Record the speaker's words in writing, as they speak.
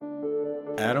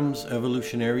Adam's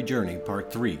Evolutionary Journey,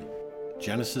 Part 3,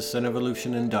 Genesis and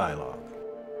Evolution in Dialogue.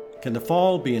 Can the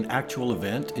fall be an actual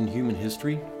event in human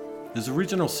history? Is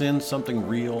original sin something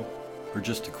real, or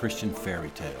just a Christian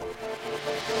fairy tale?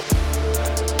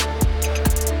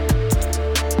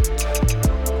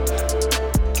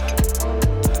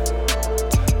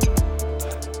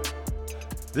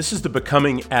 This is the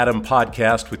Becoming Adam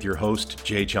podcast with your host,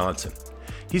 Jay Johnson.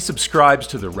 He subscribes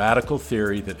to the radical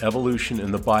theory that evolution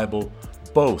and the Bible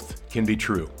both can be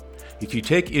true. If you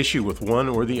take issue with one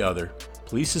or the other,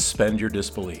 please suspend your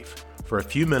disbelief. For a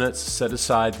few minutes, set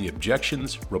aside the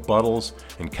objections, rebuttals,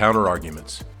 and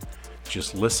counter-arguments.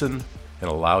 Just listen and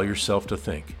allow yourself to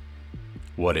think.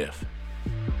 What if?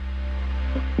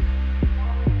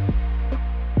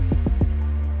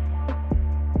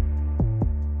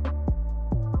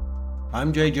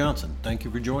 I'm Jay Johnson. Thank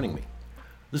you for joining me.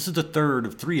 This is the third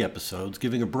of 3 episodes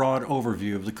giving a broad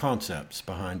overview of the concepts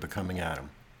behind Becoming Adam.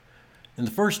 In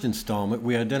the first installment,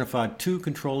 we identified 2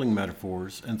 controlling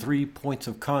metaphors and 3 points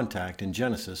of contact in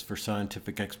Genesis for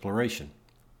scientific exploration.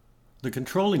 The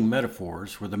controlling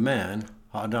metaphors were the man,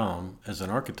 Adam, as an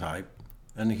archetype,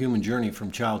 and the human journey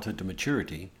from childhood to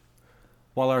maturity,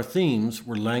 while our themes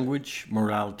were language,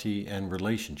 morality, and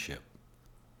relationship.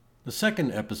 The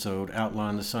second episode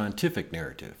outlined the scientific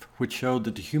narrative, which showed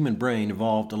that the human brain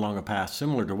evolved along a path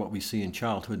similar to what we see in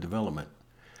childhood development,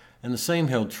 and the same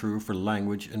held true for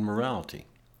language and morality.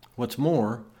 What's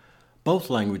more, both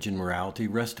language and morality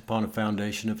rest upon a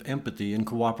foundation of empathy and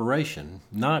cooperation,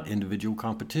 not individual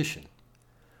competition.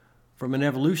 From an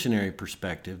evolutionary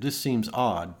perspective, this seems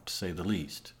odd, to say the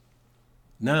least.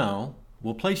 Now,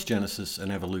 we'll place Genesis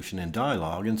and evolution in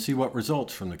dialogue and see what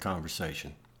results from the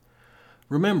conversation.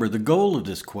 Remember, the goal of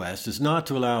this quest is not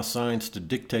to allow science to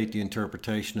dictate the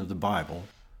interpretation of the Bible,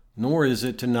 nor is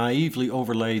it to naively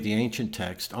overlay the ancient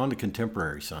text onto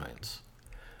contemporary science.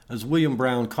 As William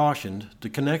Brown cautioned, the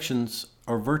connections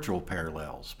are virtual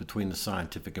parallels between the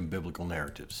scientific and biblical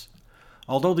narratives.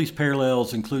 Although these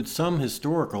parallels include some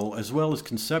historical as well as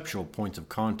conceptual points of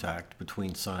contact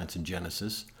between science and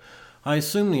Genesis, I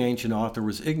assume the ancient author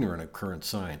was ignorant of current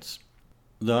science.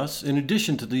 Thus, in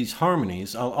addition to these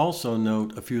harmonies, I'll also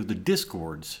note a few of the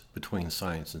discords between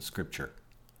science and Scripture.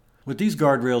 With these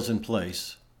guardrails in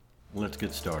place, let's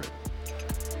get started.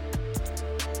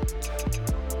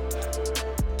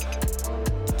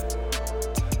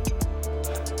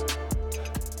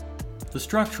 The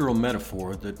structural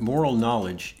metaphor that moral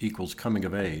knowledge equals coming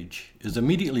of age is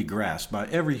immediately grasped by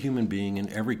every human being in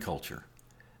every culture.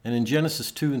 And in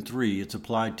Genesis 2 and 3, it's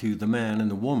applied to the man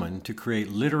and the woman to create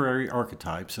literary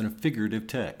archetypes in a figurative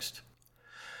text.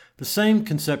 The same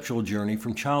conceptual journey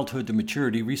from childhood to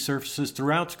maturity resurfaces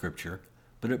throughout Scripture,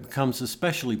 but it becomes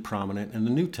especially prominent in the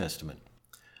New Testament.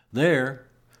 There,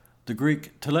 the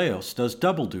Greek teleos does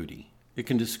double duty. It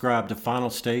can describe the final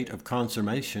state of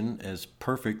consummation as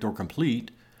perfect or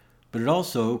complete, but it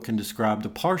also can describe the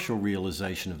partial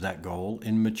realization of that goal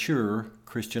in mature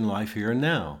Christian life here and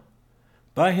now.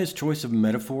 By his choice of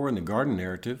metaphor in the garden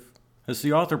narrative, has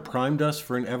the author primed us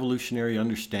for an evolutionary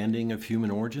understanding of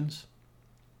human origins?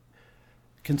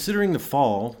 Considering the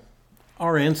fall,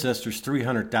 our ancestors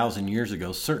 300,000 years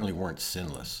ago certainly weren't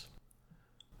sinless.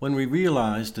 When we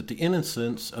realized that the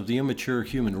innocence of the immature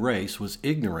human race was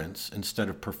ignorance instead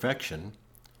of perfection,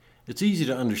 it's easy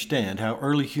to understand how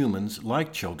early humans,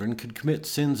 like children, could commit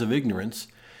sins of ignorance,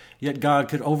 yet God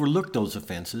could overlook those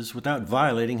offenses without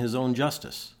violating his own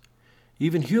justice.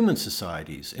 Even human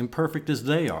societies, imperfect as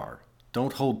they are,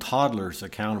 don't hold toddlers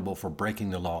accountable for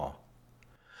breaking the law.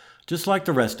 Just like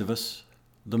the rest of us,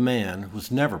 the man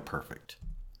was never perfect.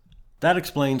 That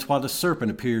explains why the serpent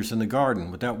appears in the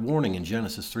garden without warning in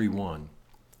Genesis 3:1.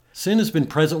 Sin has been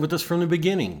present with us from the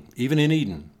beginning, even in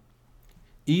Eden.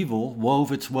 Evil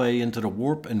wove its way into the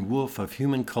warp and woof of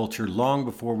human culture long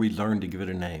before we learned to give it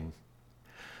a name.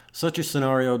 Such a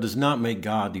scenario does not make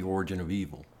God the origin of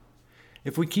evil.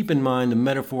 If we keep in mind the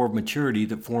metaphor of maturity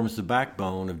that forms the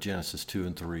backbone of Genesis 2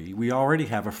 and 3, we already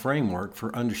have a framework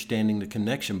for understanding the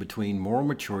connection between moral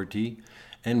maturity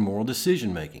and moral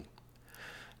decision-making.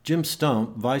 Jim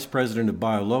Stump, Vice President of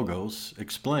BioLogos,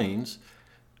 explains,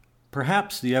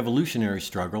 "Perhaps the evolutionary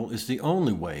struggle is the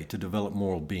only way to develop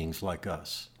moral beings like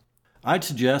us. I'd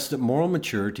suggest that moral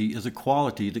maturity is a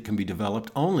quality that can be developed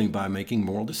only by making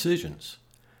moral decisions.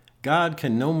 God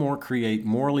can no more create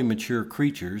morally mature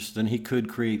creatures than he could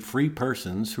create free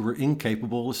persons who were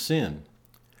incapable of sin.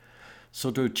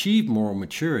 So to achieve moral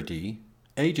maturity,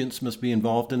 agents must be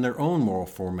involved in their own moral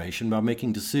formation by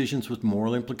making decisions with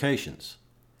moral implications.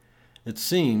 It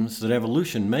seems that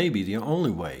evolution may be the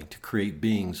only way to create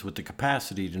beings with the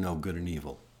capacity to know good and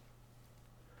evil."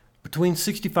 Between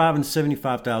 65 and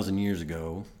 75,000 years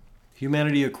ago,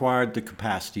 humanity acquired the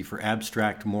capacity for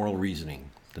abstract moral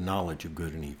reasoning, the knowledge of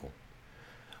good and evil.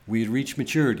 We had reached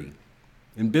maturity.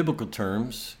 In biblical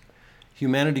terms,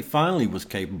 humanity finally was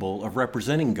capable of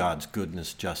representing God's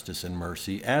goodness, justice, and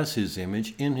mercy as His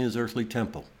image in His earthly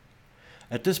temple.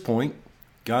 At this point,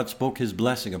 God spoke His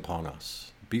blessing upon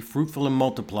us. Be fruitful and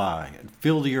multiply, and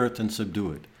fill the earth and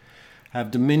subdue it. Have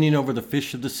dominion over the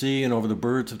fish of the sea and over the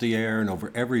birds of the air and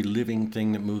over every living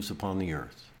thing that moves upon the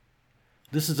earth.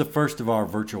 This is the first of our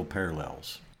virtual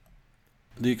parallels.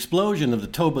 The explosion of the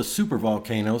Toba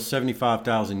supervolcano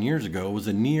 75,000 years ago was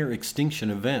a near extinction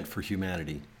event for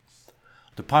humanity.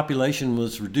 The population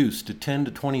was reduced to 10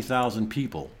 to 20,000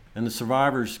 people, and the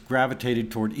survivors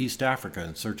gravitated toward East Africa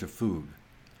in search of food.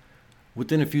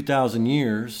 Within a few thousand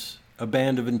years, a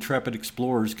band of intrepid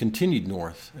explorers continued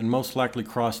north and most likely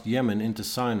crossed Yemen into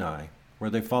Sinai, where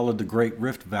they followed the Great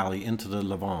Rift Valley into the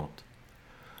Levant.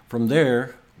 From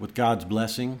there, with God's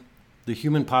blessing, the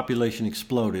human population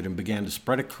exploded and began to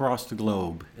spread across the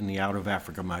globe in the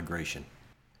out-of-Africa migration.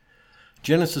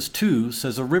 Genesis 2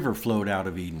 says a river flowed out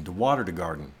of Eden to water the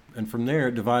garden, and from there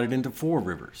it divided into 4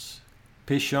 rivers: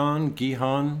 Pishon,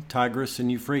 Gihon, Tigris,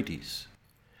 and Euphrates.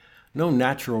 No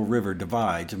natural river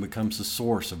divides and becomes the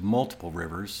source of multiple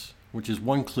rivers, which is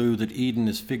one clue that Eden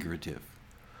is figurative.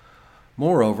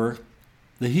 Moreover,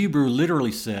 the Hebrew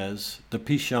literally says the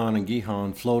Pishon and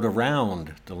Gihon flowed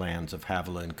around the lands of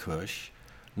Havilah and Cush,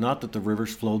 not that the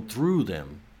rivers flowed through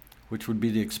them, which would be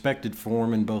the expected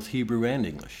form in both Hebrew and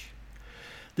English.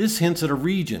 This hints at a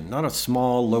region, not a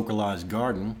small localized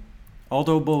garden.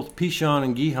 Although both Pishon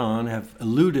and Gihon have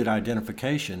eluded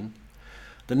identification,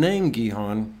 the name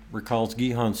Gihon recalls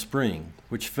Gihon Spring,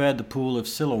 which fed the pool of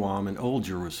Siloam in Old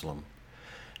Jerusalem,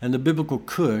 and the biblical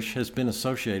Cush has been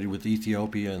associated with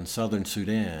Ethiopia and southern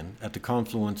Sudan at the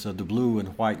confluence of the Blue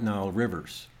and White Nile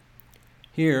rivers.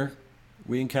 Here,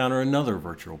 we encounter another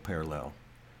virtual parallel.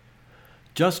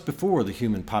 Just before the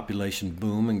human population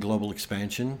boom and global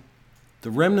expansion,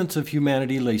 the remnants of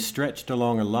humanity lay stretched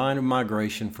along a line of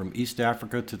migration from East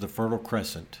Africa to the Fertile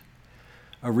Crescent,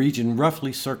 a region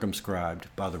roughly circumscribed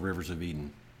by the rivers of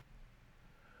Eden.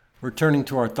 Returning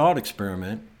to our thought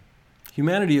experiment,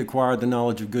 humanity acquired the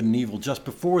knowledge of good and evil just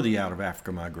before the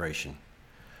out-of-Africa migration.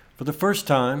 For the first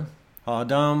time,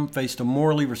 Adam faced a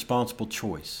morally responsible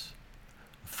choice,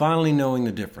 finally knowing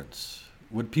the difference.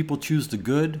 Would people choose the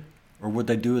good, or would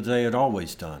they do as they had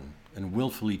always done, and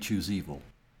willfully choose evil?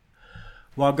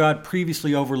 While God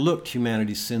previously overlooked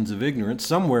humanity's sins of ignorance,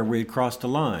 somewhere we had crossed a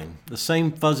line, the same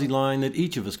fuzzy line that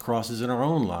each of us crosses in our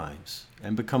own lives,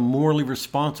 and become morally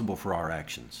responsible for our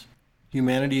actions.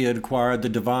 Humanity had acquired the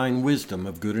divine wisdom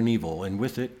of good and evil, and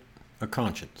with it, a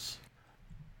conscience.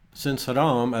 Since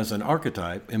Adam, as an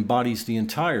archetype, embodies the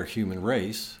entire human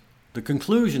race, the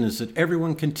conclusion is that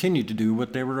everyone continued to do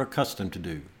what they were accustomed to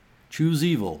do, choose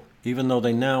evil, even though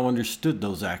they now understood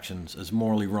those actions as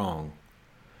morally wrong.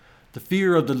 The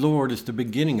fear of the Lord is the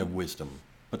beginning of wisdom,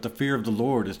 but the fear of the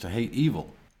Lord is to hate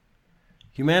evil.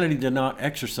 Humanity did not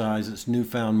exercise its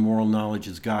newfound moral knowledge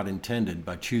as God intended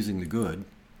by choosing the good.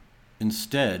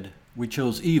 Instead, we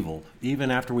chose evil, even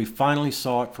after we finally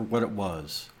saw it for what it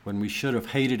was, when we should have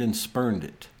hated and spurned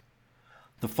it.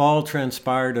 The fall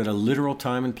transpired at a literal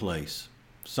time and place,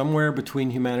 somewhere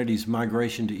between humanity's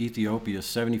migration to Ethiopia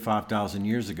 75,000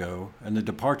 years ago and the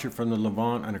departure from the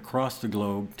Levant and across the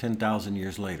globe 10,000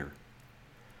 years later.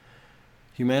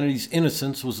 Humanity's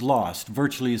innocence was lost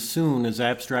virtually as soon as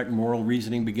abstract moral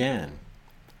reasoning began.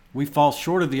 We fall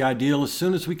short of the ideal as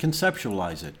soon as we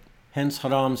conceptualize it, hence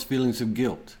Adam's feelings of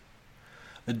guilt.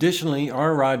 Additionally,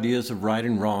 our ideas of right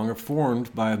and wrong are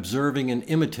formed by observing and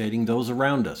imitating those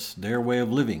around us, their way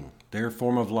of living, their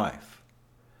form of life.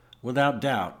 Without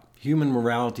doubt, human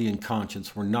morality and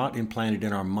conscience were not implanted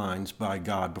in our minds by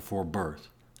God before birth.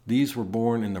 These were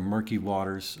born in the murky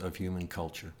waters of human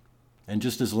culture. And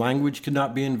just as language could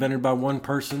not be invented by one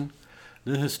person,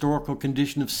 the historical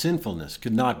condition of sinfulness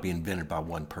could not be invented by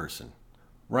one person.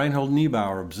 Reinhold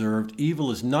Niebuhr observed,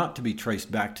 evil is not to be traced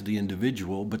back to the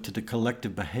individual, but to the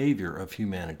collective behavior of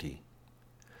humanity.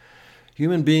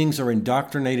 Human beings are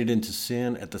indoctrinated into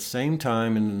sin at the same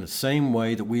time and in the same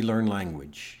way that we learn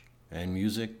language, and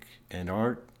music, and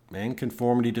art, and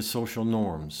conformity to social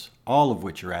norms, all of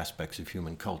which are aspects of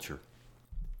human culture.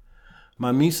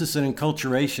 Mimesis and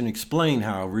enculturation explain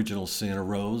how original sin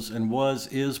arose and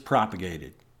is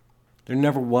propagated. There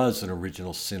never was an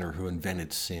original sinner who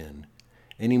invented sin,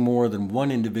 any more than one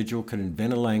individual could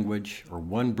invent a language or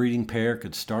one breeding pair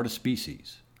could start a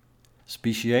species.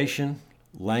 Speciation,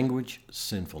 language,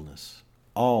 sinfulness,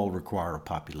 all require a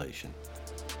population.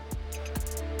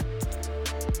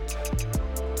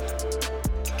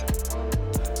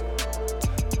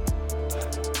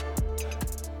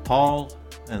 Paul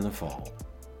and the Fall.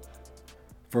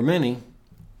 For many,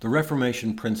 the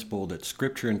Reformation principle that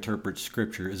Scripture interprets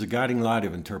Scripture is a guiding light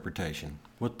of interpretation,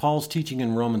 with Paul's teaching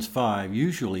in Romans 5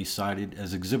 usually cited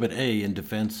as Exhibit A in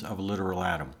defense of a literal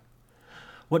Adam.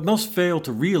 What most fail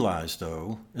to realize,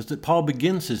 though, is that Paul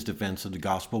begins his defense of the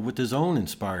gospel with his own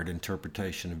inspired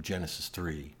interpretation of Genesis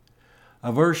 3,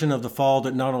 a version of the fall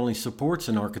that not only supports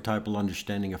an archetypal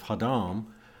understanding of Hadam,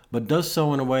 but does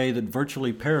so in a way that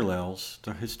virtually parallels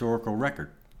the historical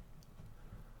record.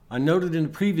 I noted in a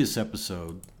previous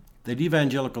episode that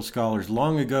evangelical scholars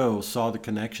long ago saw the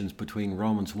connections between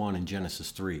Romans 1 and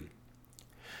Genesis 3.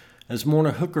 As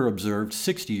Morna Hooker observed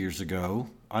 60 years ago,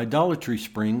 idolatry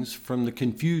springs from the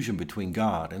confusion between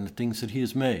God and the things that He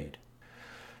has made.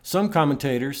 Some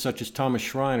commentators, such as Thomas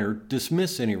Schreiner,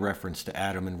 dismiss any reference to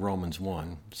Adam in Romans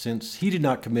 1, since he did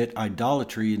not commit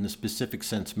idolatry in the specific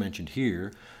sense mentioned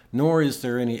here, nor is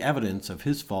there any evidence of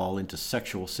his fall into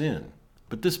sexual sin.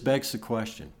 But this begs the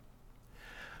question.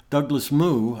 Douglas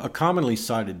Moo, a commonly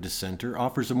cited dissenter,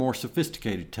 offers a more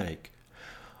sophisticated take.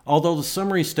 Although the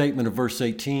summary statement of verse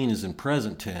 18 is in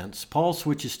present tense, Paul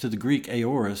switches to the Greek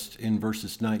aorist in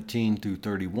verses 19 through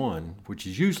 31, which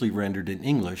is usually rendered in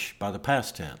English by the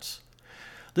past tense.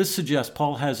 This suggests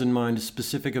Paul has in mind a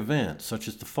specific event, such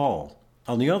as the fall.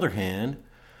 On the other hand,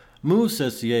 Moo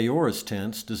says the aorist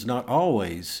tense does not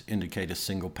always indicate a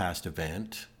single past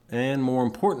event, and more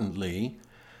importantly,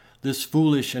 this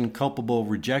foolish and culpable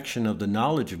rejection of the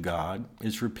knowledge of God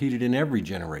is repeated in every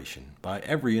generation, by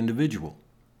every individual.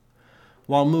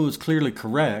 While Moo is clearly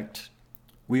correct,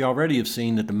 we already have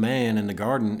seen that the man in the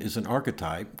garden is an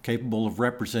archetype capable of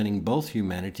representing both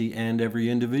humanity and every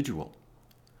individual.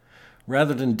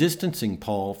 Rather than distancing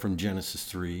Paul from Genesis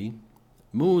 3,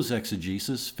 Moo's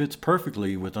exegesis fits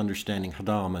perfectly with understanding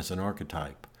Hadam as an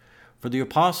archetype, for the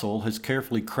apostle has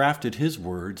carefully crafted his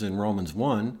words in Romans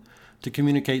 1 to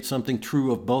communicate something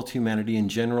true of both humanity in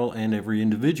general and every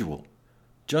individual,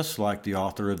 just like the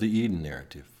author of the Eden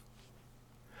narrative.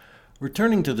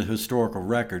 Returning to the historical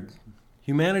record,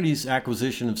 humanity's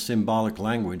acquisition of symbolic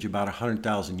language about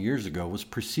 100,000 years ago was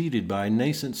preceded by a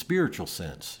nascent spiritual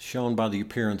sense, shown by the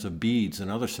appearance of beads and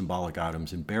other symbolic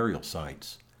items in burial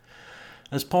sites.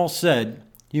 As Paul said,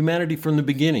 humanity from the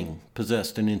beginning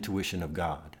possessed an intuition of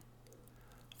God.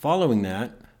 Following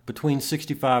that, between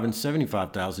 65 and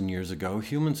 75,000 years ago,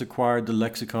 humans acquired the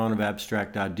lexicon of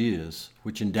abstract ideas,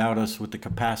 which endowed us with the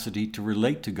capacity to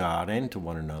relate to God and to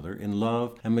one another in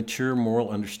love and mature moral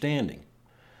understanding.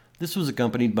 This was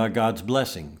accompanied by God's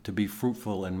blessing to be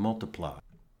fruitful and multiply.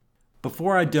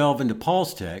 Before I delve into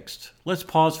Paul's text, let's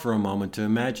pause for a moment to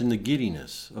imagine the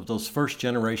giddiness of those first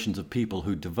generations of people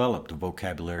who developed a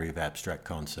vocabulary of abstract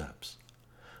concepts.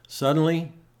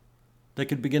 Suddenly, they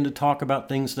could begin to talk about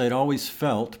things they'd always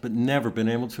felt but never been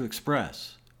able to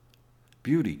express.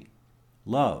 Beauty,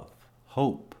 love,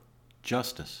 hope,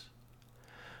 justice.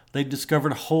 They'd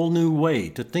discovered a whole new way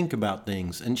to think about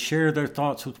things and share their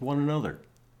thoughts with one another.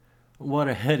 What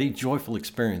a heady, joyful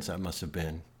experience that must have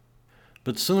been.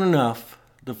 But soon enough,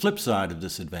 the flip side of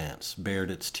this advance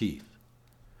bared its teeth.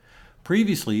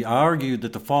 Previously, I argued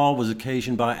that the fall was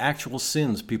occasioned by actual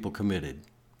sins people committed,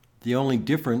 the only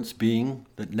difference being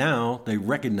that now they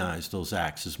recognize those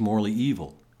acts as morally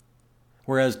evil.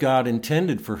 Whereas God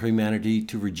intended for humanity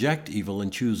to reject evil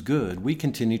and choose good, we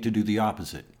continue to do the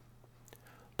opposite.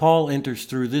 Paul enters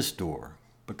through this door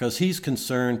because he's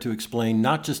concerned to explain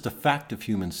not just the fact of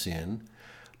human sin,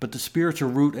 but the spiritual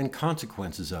root and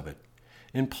consequences of it.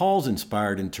 In Paul's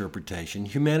inspired interpretation,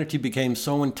 humanity became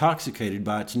so intoxicated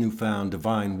by its newfound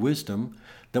divine wisdom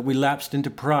that we lapsed into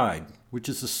pride, which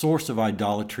is the source of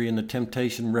idolatry and the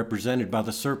temptation represented by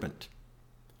the serpent.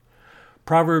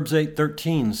 Proverbs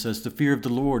 8:13 says the fear of the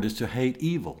Lord is to hate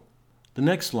evil. The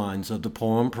next lines of the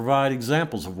poem provide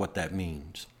examples of what that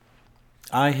means.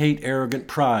 I hate arrogant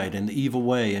pride and the evil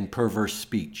way and perverse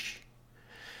speech.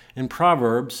 In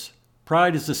Proverbs,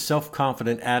 pride is a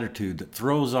self-confident attitude that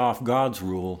throws off God's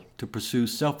rule to pursue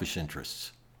selfish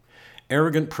interests.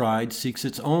 Arrogant pride seeks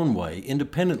its own way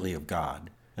independently of God,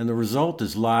 and the result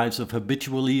is lives of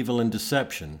habitual evil and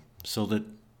deception, so that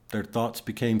their thoughts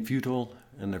became futile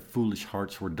and their foolish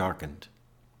hearts were darkened.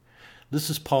 This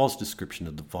is Paul's description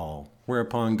of the fall,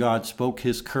 whereupon God spoke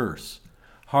his curse,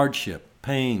 hardship,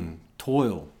 pain,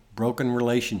 toil, broken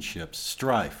relationships,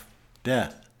 strife,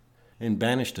 death, and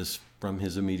banished us from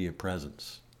his immediate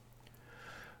presence.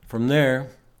 From there,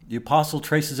 the apostle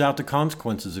traces out the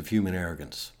consequences of human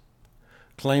arrogance.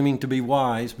 Claiming to be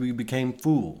wise, we became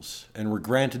fools and were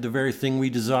granted the very thing we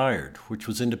desired, which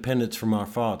was independence from our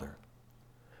Father.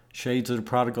 Shades of the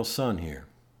prodigal son here.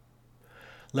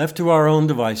 Left to our own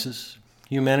devices,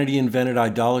 Humanity invented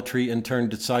idolatry and turned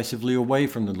decisively away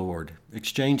from the Lord,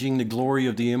 exchanging the glory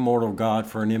of the immortal God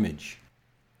for an image.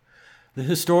 The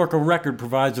historical record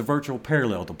provides a virtual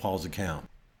parallel to Paul's account.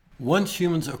 Once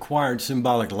humans acquired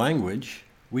symbolic language,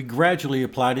 we gradually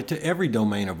applied it to every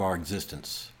domain of our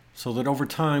existence, so that over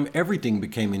time everything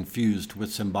became infused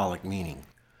with symbolic meaning.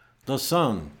 The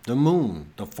sun, the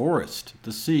moon, the forest,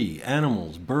 the sea,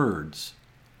 animals, birds.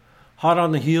 Hot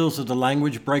on the heels of the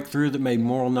language breakthrough that made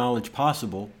moral knowledge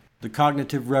possible, the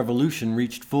cognitive revolution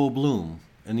reached full bloom,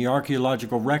 and the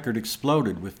archaeological record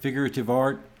exploded with figurative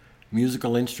art,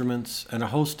 musical instruments, and a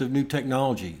host of new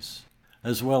technologies,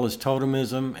 as well as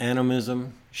totemism,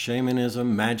 animism,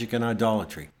 shamanism, magic, and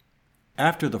idolatry.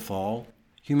 After the fall,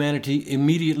 humanity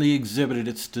immediately exhibited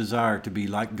its desire to be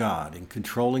like God in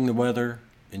controlling the weather,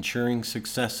 ensuring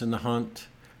success in the hunt,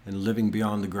 and living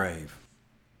beyond the grave.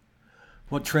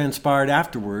 What transpired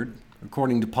afterward,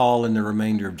 according to Paul in the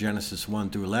remainder of Genesis 1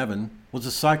 through 11, was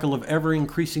a cycle of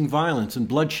ever-increasing violence and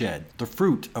bloodshed, the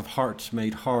fruit of hearts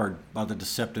made hard by the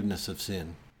deceptiveness of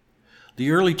sin.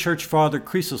 The early church father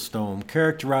Chrysostom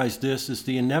characterized this as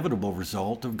the inevitable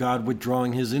result of God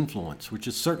withdrawing his influence, which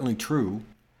is certainly true.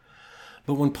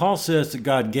 But when Paul says that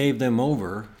God gave them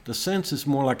over, the sense is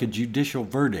more like a judicial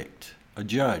verdict, a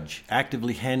judge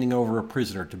actively handing over a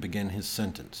prisoner to begin his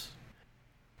sentence.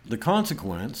 The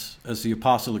consequence, as the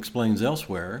apostle explains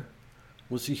elsewhere,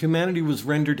 was that humanity was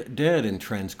rendered dead in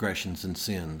transgressions and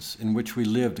sins, in which we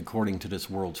lived according to this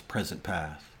world's present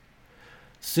path.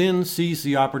 Sin seized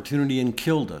the opportunity and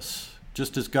killed us,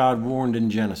 just as God warned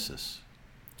in Genesis.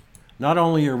 Not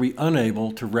only are we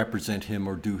unable to represent him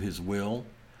or do his will,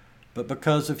 but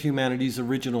because of humanity's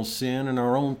original sin and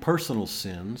our own personal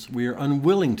sins, we are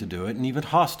unwilling to do it and even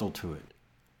hostile to it.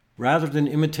 Rather than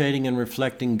imitating and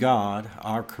reflecting God,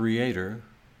 our Creator,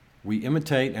 we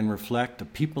imitate and reflect the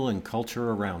people and culture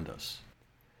around us.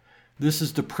 This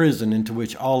is the prison into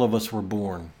which all of us were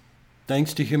born.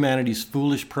 Thanks to humanity's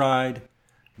foolish pride,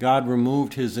 God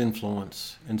removed his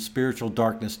influence, and spiritual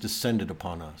darkness descended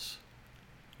upon us.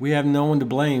 We have no one to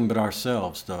blame but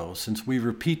ourselves, though, since we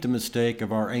repeat the mistake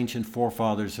of our ancient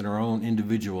forefathers in our own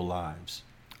individual lives.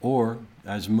 Or,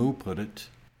 as Moo put it,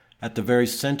 at the very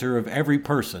center of every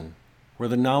person, where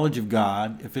the knowledge of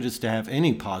God, if it is to have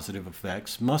any positive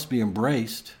effects, must be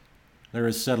embraced, there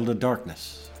is settled a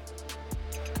darkness.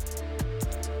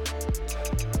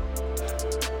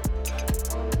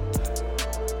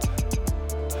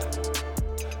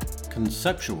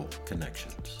 Conceptual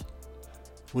connections.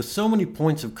 With so many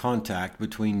points of contact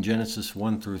between Genesis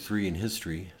 1 through 3 in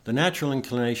history, the natural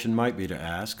inclination might be to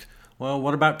ask, well,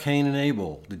 what about Cain and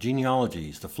Abel, the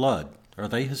genealogies, the flood? Are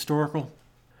they historical?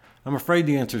 I'm afraid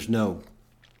the answer is no.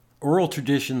 Oral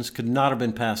traditions could not have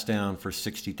been passed down for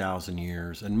 60,000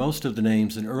 years, and most of the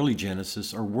names in early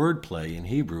Genesis are wordplay in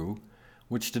Hebrew,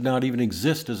 which did not even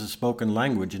exist as a spoken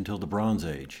language until the Bronze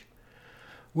Age.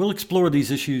 We'll explore these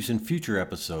issues in future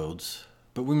episodes,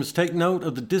 but we must take note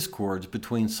of the discords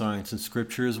between science and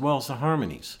scripture as well as the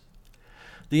harmonies.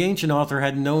 The ancient author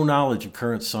had no knowledge of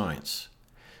current science.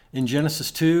 In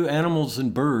Genesis 2, animals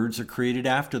and birds are created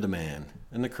after the man,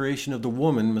 and the creation of the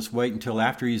woman must wait until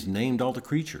after he's named all the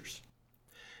creatures.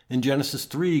 In Genesis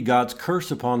 3, God's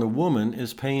curse upon the woman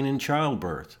is pain in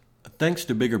childbirth. Thanks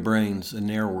to bigger brains and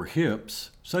narrower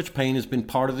hips, such pain has been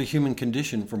part of the human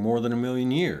condition for more than 1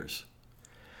 million years.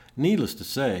 Needless to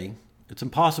say, it's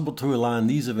impossible to align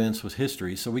these events with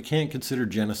history, so we can't consider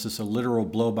Genesis a literal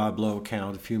blow-by-blow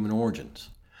account of human origins.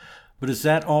 But is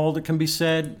that all that can be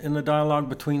said in the dialogue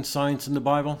between science and the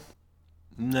Bible?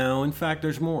 No, in fact,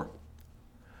 there's more.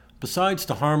 Besides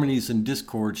the harmonies and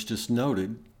discords just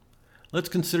noted, let's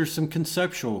consider some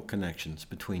conceptual connections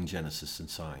between Genesis and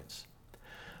science.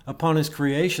 Upon his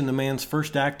creation, the man's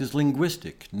first act is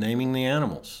linguistic, naming the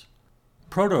animals.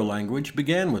 Proto-language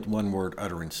began with one-word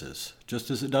utterances,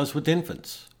 just as it does with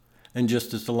infants. And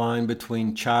just as the line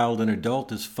between child and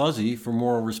adult is fuzzy for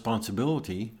moral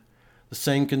responsibility, the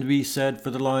same can be said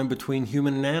for the line between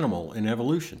human and animal in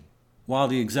evolution. While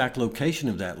the exact location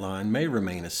of that line may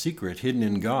remain a secret hidden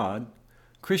in God,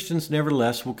 Christians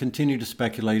nevertheless will continue to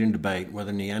speculate and debate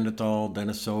whether Neanderthal,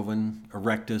 Denisovan,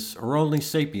 Erectus, or only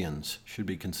Sapiens should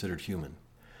be considered human.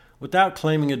 Without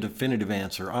claiming a definitive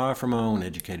answer, I offer my own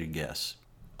educated guess.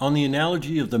 On the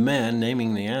analogy of the man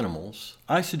naming the animals,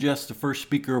 I suggest the first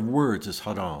speaker of words is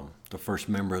Adam, the first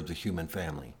member of the human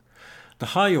family. The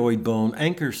hyoid bone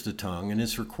anchors the tongue and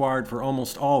is required for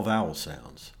almost all vowel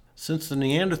sounds. Since the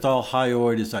Neanderthal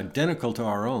hyoid is identical to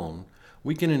our own,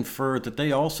 we can infer that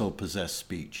they also possess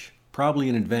speech, probably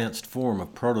an advanced form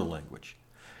of proto-language.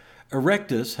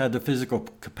 Erectus had the physical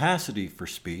capacity for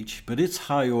speech, but its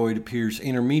hyoid appears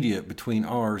intermediate between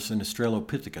ours and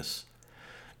Australopithecus.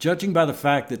 Judging by the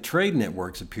fact that trade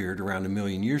networks appeared around 1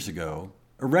 million years ago,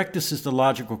 Erectus is the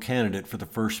logical candidate for the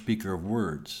first speaker of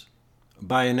words.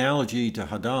 By analogy to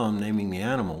Haddam naming the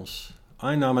animals,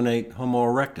 I nominate Homo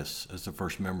erectus as the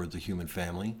first member of the human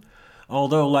family,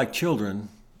 although, like children,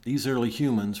 these early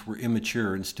humans were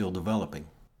immature and still developing.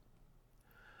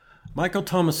 Michael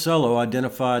Tomasello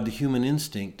identified the human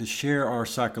instinct to share our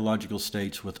psychological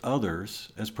states with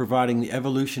others as providing the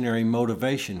evolutionary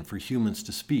motivation for humans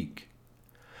to speak.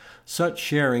 Such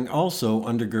sharing also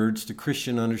undergirds the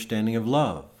Christian understanding of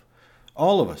love.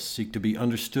 All of us seek to be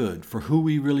understood for who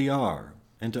we really are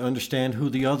and to understand who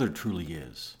the other truly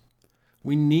is.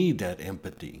 We need that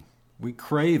empathy. We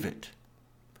crave it.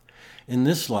 In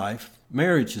this life,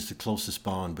 marriage is the closest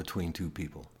bond between two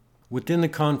people. Within the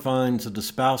confines of the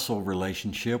spousal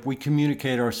relationship, we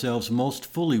communicate ourselves most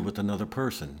fully with another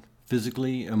person,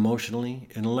 physically, emotionally,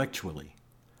 intellectually.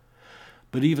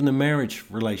 But even the marriage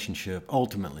relationship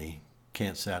ultimately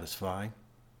can't satisfy.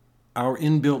 Our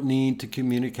inbuilt need to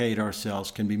communicate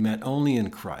ourselves can be met only in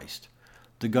Christ,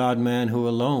 the God-man who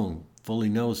alone fully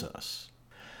knows us.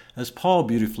 As Paul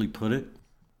beautifully put it,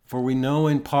 "For we know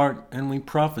in part and we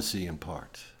prophesy in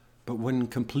part, but when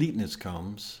completeness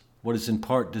comes, what is in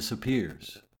part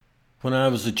disappears. When I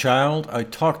was a child, I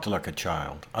talked like a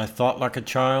child. I thought like a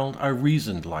child. I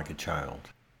reasoned like a child.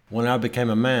 When I became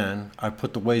a man, I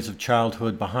put the ways of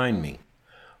childhood behind me.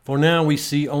 For now we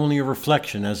see only a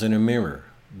reflection as in a mirror.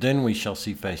 Then we shall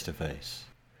see face to face.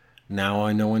 Now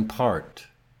I know in part.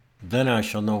 Then I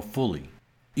shall know fully,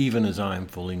 even as I am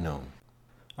fully known."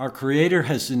 Our Creator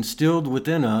has instilled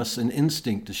within us an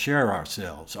instinct to share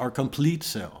ourselves, our complete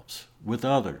selves, with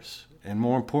others, and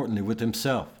more importantly, with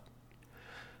Himself.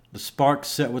 The spark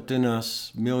set within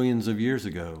us millions of years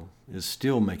ago is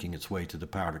still making its way to the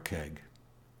powder keg.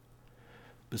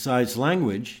 Besides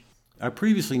language, I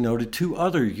previously noted 2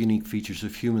 other unique features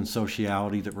of human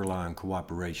sociality that rely on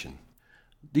cooperation.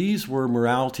 These were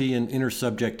morality and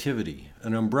intersubjectivity,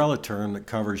 an umbrella term that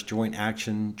covers joint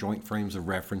action, joint frames of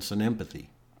reference, and empathy.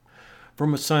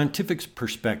 From a scientific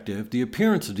perspective, the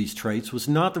appearance of these traits was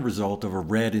not the result of a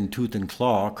red in tooth and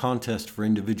claw contest for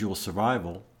individual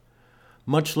survival,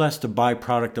 much less the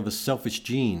byproduct of a selfish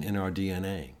gene in our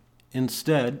DNA.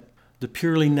 Instead, the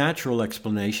purely natural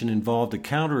explanation involved a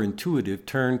counterintuitive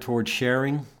turn toward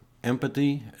sharing,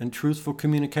 empathy, and truthful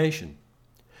communication.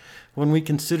 When we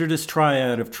consider this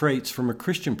triad of traits from a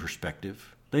Christian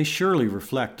perspective, they surely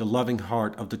reflect the loving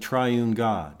heart of the triune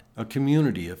God, a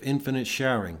community of infinite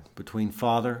sharing between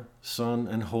Father, Son,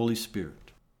 and Holy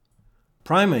Spirit.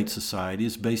 Primate society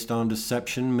is based on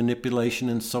deception, manipulation,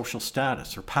 and social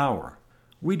status or power.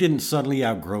 We didn't suddenly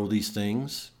outgrow these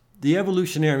things. The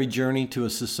evolutionary journey to a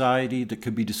society that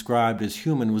could be described as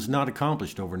human was not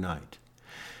accomplished overnight.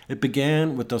 It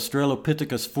began with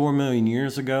Australopithecus 4 million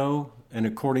years ago, and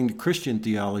according to Christian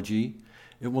theology,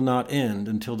 it will not end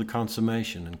until the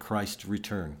consummation and Christ's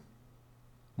return.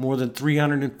 More than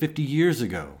 350 years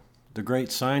ago, the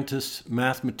great scientist,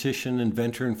 mathematician,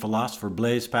 inventor, and philosopher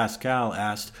Blaise Pascal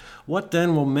asked, "What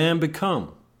then will man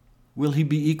become? Will he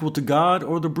be equal to God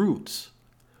or the brutes?"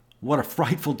 What a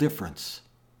frightful difference!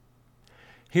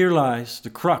 Here lies the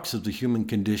crux of the human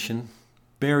condition,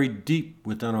 buried deep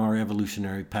within our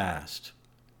evolutionary past.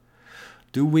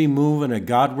 Do we move in a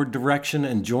Godward direction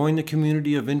and join the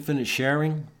community of infinite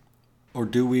sharing? Or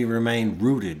do we remain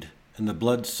rooted in the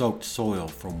blood-soaked soil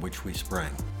from which we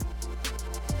sprang?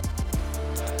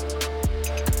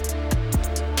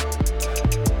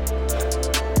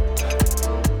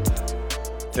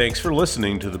 Thanks for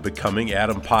listening to the Becoming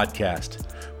Adam podcast.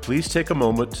 Please take a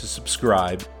moment to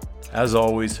subscribe. As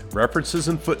always, references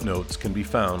and footnotes can be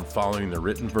found following the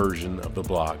written version of the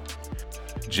blog.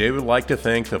 Jay would like to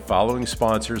thank the following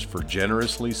sponsors for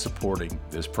generously supporting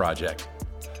this project: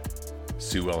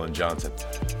 Sue Ellen Johnson,